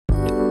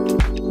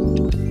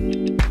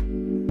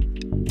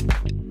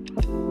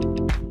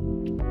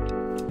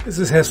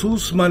This is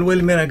Jesus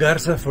Manuel Mena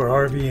Garza for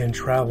RV and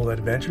Travel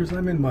Adventures.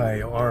 I'm in my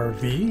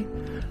RV.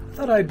 I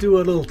thought I'd do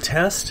a little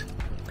test.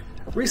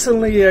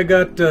 Recently I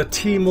got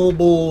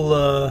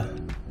T-Mobile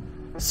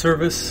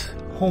service,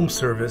 home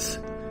service.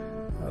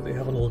 They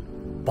have a little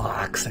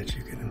box that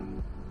you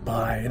can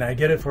buy, and I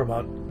get it for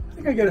about, I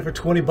think I get it for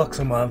 $20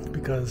 a month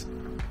because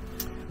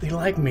they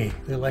like me.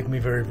 They like me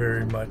very,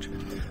 very much.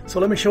 So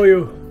let me show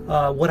you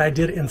what I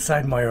did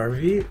inside my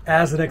RV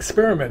as an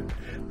experiment.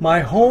 My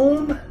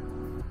home,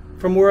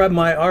 from where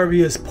my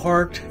RV is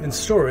parked in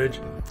storage,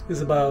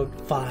 is about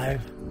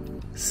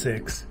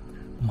 5-6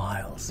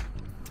 miles.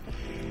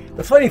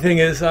 The funny thing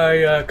is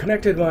I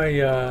connected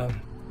my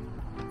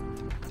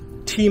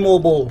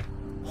T-Mobile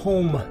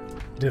home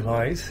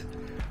device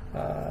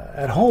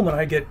at home, and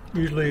I get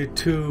usually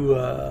 2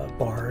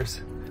 bars,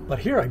 but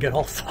here I get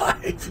all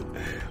 5,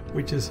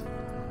 which is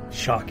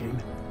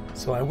shocking.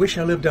 So I wish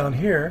I lived down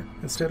here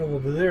instead of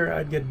over there.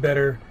 I'd get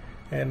better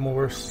and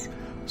more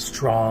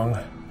strong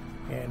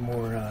and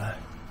more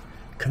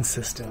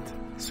consistent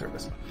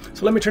service.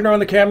 So let me turn on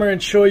the camera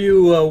and show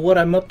you what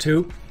I'm up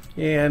to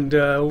and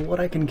what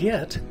I can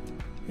get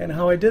and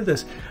how I did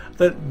this.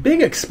 The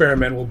big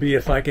experiment will be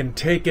if I can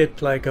take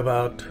it like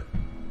about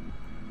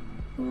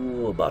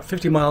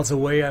 50 miles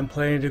away. I'm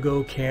planning to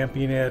go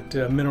camping at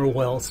Mineral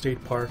Well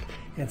State Park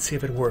and see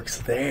if it works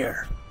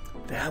there.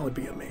 That would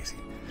be amazing.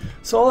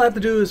 So all I have to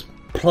do is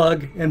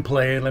plug and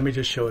play, and let me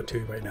just show it to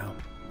you right now.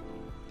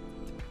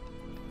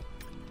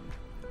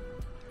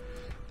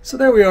 So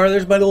there we are.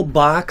 There's my little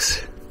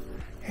box.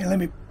 And let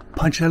me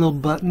punch that little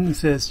button. It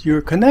says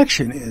your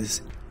connection is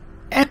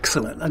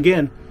excellent.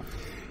 Again,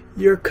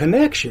 your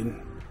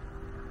connection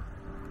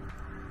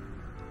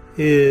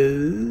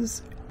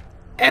is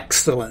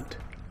excellent.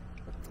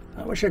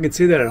 I wish I could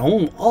see that at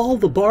home. All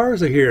the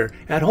bars are here.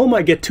 At home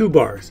I get 2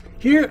 bars.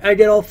 Here I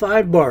get all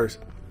 5 bars.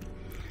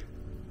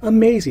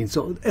 Amazing.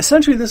 So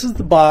essentially this is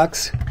the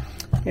box,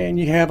 and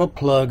you have a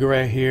plug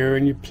right here,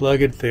 and you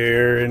plug it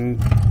there, and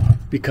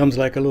it becomes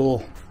like a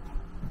little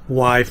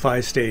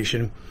Wi-Fi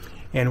station.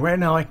 And right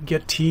now I can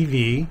get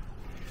TV.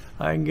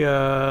 I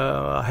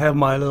have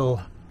my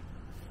little,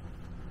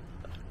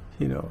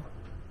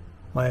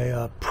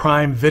 my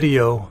Prime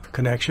Video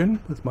connection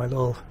with my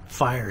little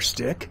Fire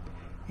Stick,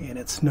 and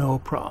it's no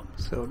problem.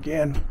 So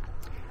again,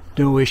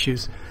 no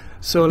issues.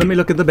 So let me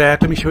look at the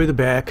back. Let me show you the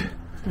back.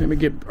 Let me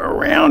get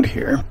around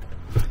here.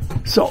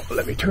 So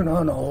let me turn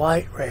on a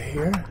light right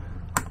here.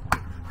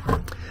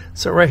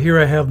 So right here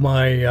I have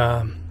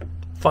my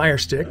Fire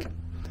Stick.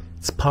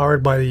 It's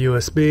powered by the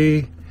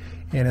USB,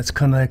 and it's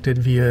connected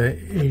via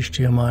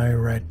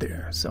HDMI right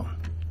there. So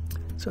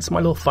that's my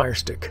little Fire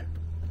Stick.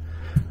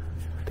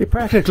 They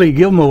practically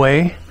give them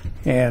away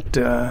at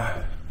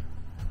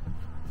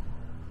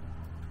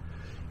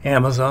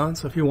Amazon.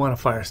 So if you want a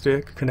Fire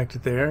Stick, connect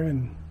it there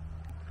and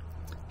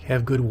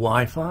have good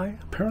Wi-Fi.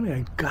 Apparently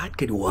I got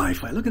good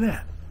Wi-Fi. Look at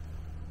that.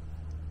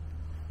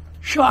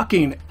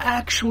 Shocking.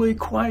 Actually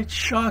quite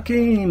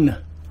shocking.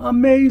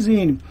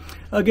 Amazing.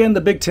 Again,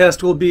 the big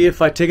test will be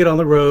if I take it on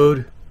the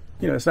road.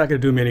 It's not going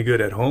to do me any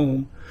good at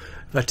home.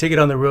 If I take it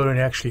on the road and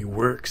it actually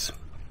works.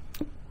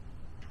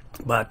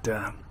 But,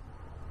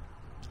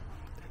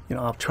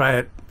 I'll try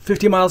it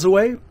 50 miles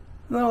away.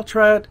 And I'll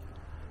try it,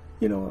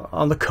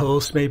 on the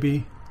coast,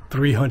 maybe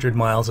 300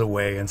 miles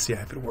away, and see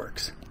if it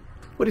works.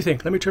 What do you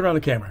think? Let me turn on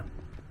the camera.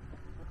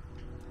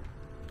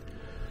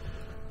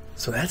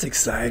 So that's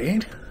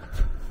exciting.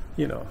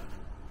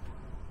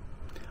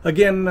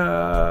 Again,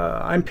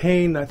 I'm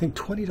paying, I think,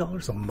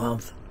 $20 a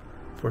month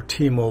for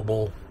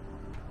T-Mobile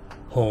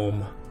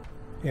home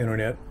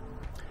internet.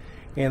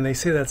 And they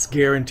say that's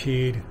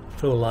guaranteed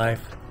for the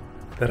life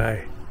that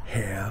I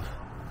have.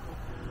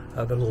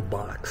 The little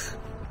box.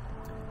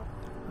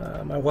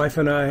 My wife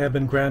and I have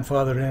been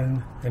grandfathered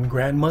in and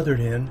grandmothered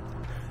in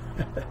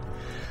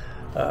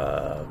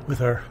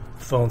with our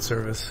phone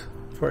service.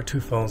 For our 2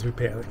 phones, we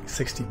pay like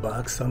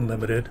 $60,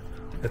 unlimited,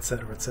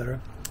 etc., etc.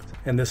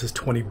 And this is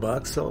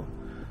 $20. So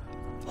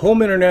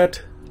home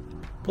internet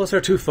plus our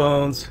 2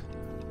 phones,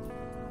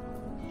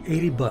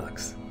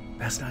 $80.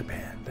 That's not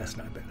bad. That's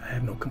not bad. I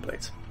have no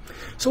complaints.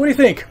 So what do you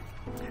think?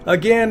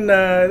 Again,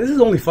 this is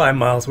only 5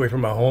 miles away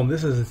from my home.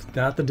 This is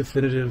not the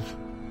definitive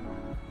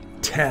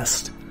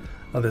test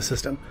of the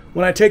system.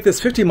 When I take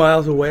this 50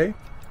 miles away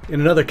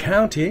in another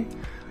county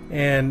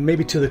and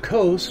maybe to the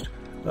coast,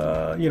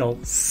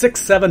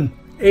 6, 7,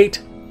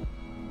 8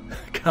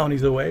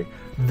 counties away,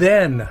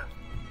 then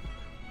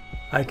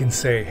I can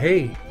say,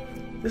 hey,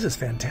 this is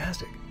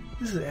fantastic.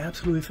 This is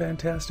absolutely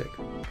fantastic.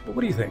 But what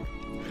do you think?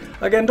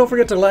 Again, don't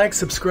forget to like,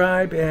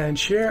 subscribe, and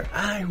share.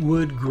 I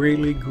would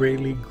greatly,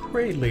 greatly,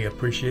 greatly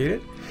appreciate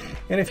it.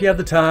 And if you have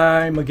the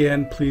time,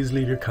 again, please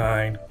leave your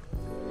kind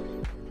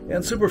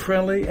and super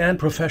friendly and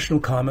professional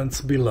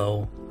comments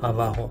below,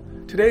 abajo.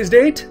 Today's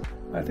date,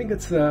 I think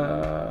it's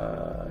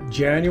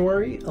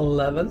January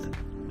 11th,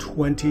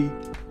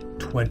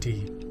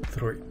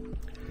 2023.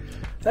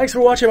 Thanks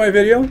for watching my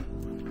video.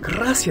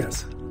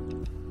 Gracias.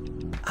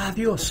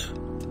 Adios.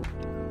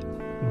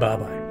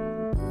 Bye-bye.